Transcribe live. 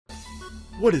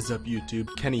What is up,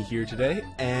 YouTube? Kenny here today,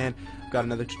 and I've got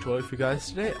another tutorial for you guys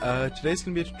today. Today's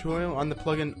going to be a tutorial on the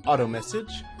plugin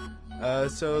AutoMessage.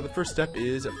 So the first step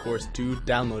is, of course, to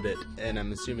download it, and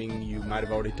I'm assuming you might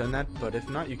have already done that, but if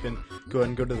not, you can go ahead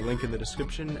and go to the link in the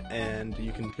description, and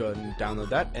you can go ahead and download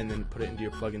that, and then put it into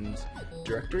your plugins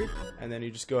directory, and then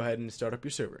you just go ahead and start up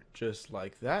your server, just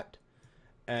like that.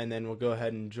 And then we'll go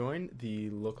ahead and join the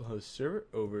localhost server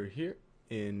over here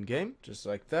in game, just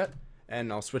like that.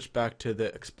 And I'll switch back to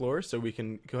the Explorer so we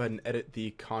can go ahead and edit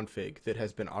the config that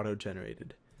has been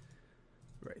auto-generated.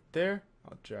 Right there.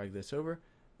 I'll drag this over.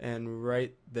 And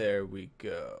right there we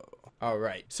go.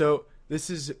 Alright, so this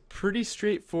is pretty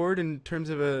straightforward in terms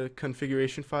of a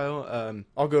configuration file.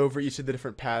 I'll go over each of the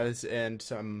different paths and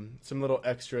some little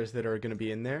extras that are going to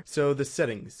be in there. So the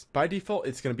settings. By default,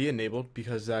 it's going to be enabled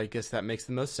because I guess that makes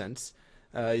the most sense.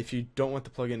 If you don't want the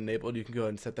plugin enabled, you can go ahead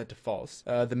and set that to false.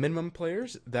 The minimum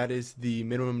players, that is the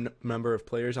minimum number of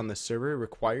players on the server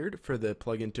required for the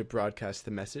plugin to broadcast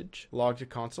the message. Log to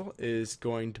console is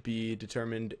going to be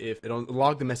determined if it'll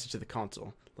log the message to the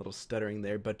console. A little stuttering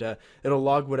there, but it'll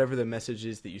log whatever the message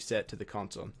is that you set to the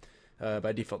console.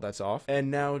 By default, that's off.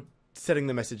 And now setting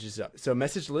the messages up. So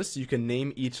message lists, you can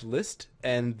name each list,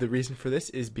 and the reason for this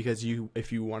is because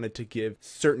if you wanted to give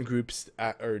certain groups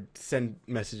or send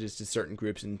messages to certain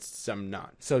groups and some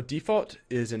not. So default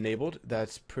is enabled.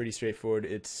 That's pretty straightforward.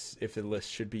 It's if the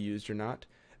list should be used or not.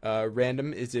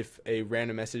 Random is if a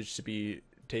random message should be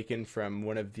taken from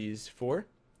one of these four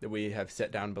that we have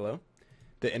set down below.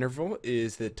 The interval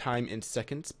is the time in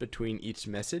seconds between each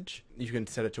message. You can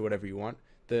set it to whatever you want.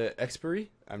 The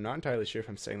expiry, I'm not entirely sure if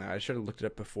I'm saying that. I should have looked it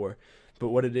up before. But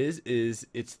what it is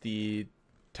it's the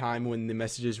time when the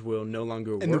messages will no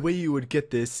longer work. And the way you would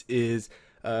get this is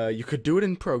you could do it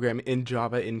in program, in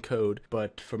Java, in code.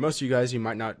 But for most of you guys, you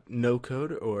might not know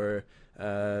code or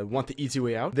want the easy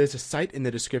way out. There's a site in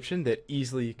the description that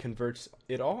easily converts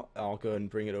it all. I'll go ahead and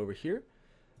bring it over here.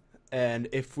 And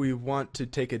if we want to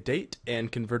take a date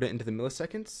and convert it into the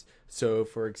milliseconds, so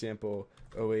for example,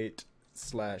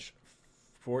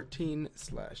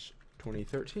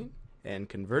 08/14/2013 and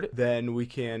convert it, then we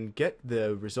can get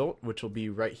the result, which will be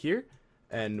right here.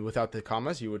 And without the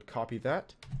commas, you would copy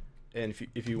that. And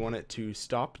if you want it to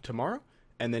stop tomorrow,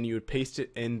 and then you would paste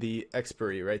it in the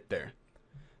expiry right there.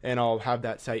 And I'll have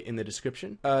that site in the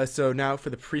description. So now for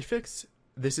the prefix,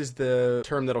 this is the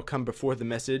term that'll come before the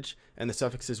message, and the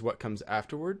suffix is what comes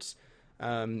afterwards.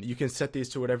 You can set these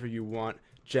to whatever you want.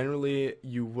 Generally,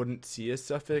 you wouldn't see a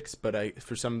suffix, but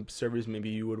for some servers, maybe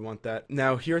you would want that.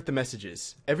 Now, here at the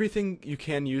messages, everything you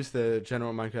can use the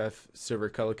general Minecraft server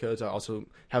color codes. I also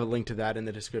have a link to that in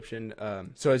the description.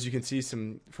 So as you can see,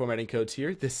 some formatting codes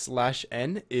here. This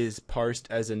 /n is parsed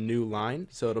as a new line,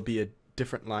 so it'll be a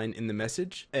different line in the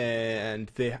message. And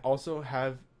they also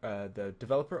have the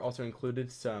developer also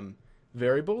included some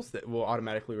variables that will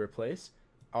automatically replace.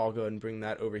 I'll go ahead and bring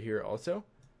that over here also,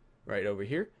 right over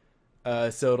here.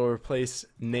 So it'll replace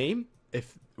name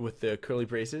with the curly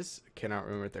braces. Cannot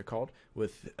remember what they're called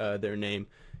with their name.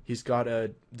 He's got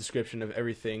a description of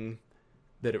everything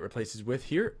that it replaces with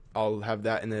here. I'll have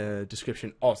that in the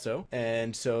description also.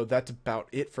 And so that's about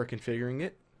it for configuring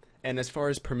it. And as far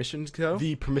as permissions go,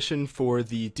 the permission for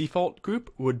the default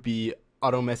group would be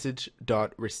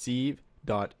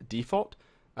automessage.receive.default.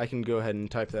 I can go ahead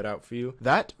and type that out for you.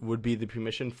 That would be the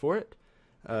permission for it.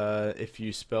 If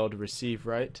you spelled receive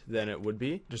right, then it would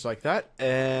be just like that.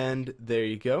 And there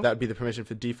you go. That would be the permission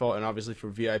for default. And obviously for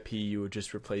VIP, you would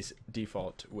just replace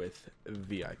default with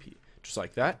VIP, just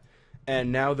like that.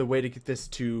 And now the way to get this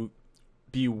to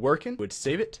be working would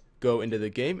save it, go into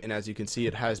the game, and as you can see,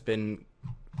 it has been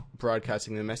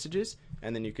broadcasting the messages.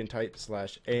 And then you can type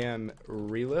 /am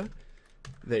reload.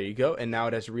 There you go. And now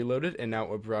it has reloaded, and now it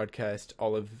will broadcast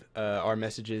all of our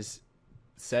messages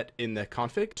set in the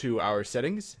config to our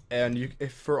settings. And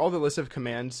for all the list of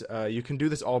commands, you can do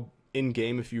this all in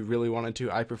game if you really wanted to.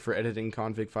 I prefer editing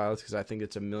config files because I think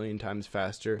it's a million times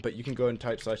faster. But you can go and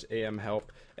type /am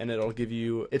help, and it'll give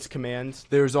you its commands.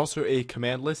 There's also a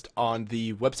command list on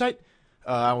the website.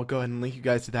 I will go ahead and link you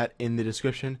guys to that in the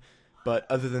description. But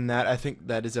other than that, I think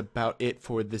that is about it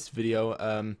for this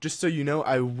video. Just so you know,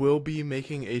 I will be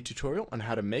making a tutorial on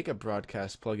how to make a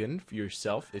broadcast plugin for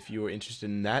yourself if you are interested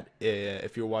in that.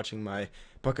 If you're watching my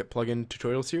Bukkit plugin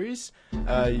tutorial series,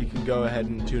 you can go ahead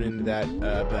and tune into that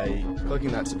by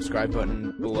clicking that subscribe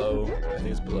button below. I think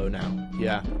it's below now.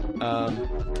 Yeah.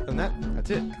 And that's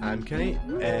it. I'm Kenny,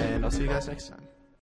 and I'll see you guys next time.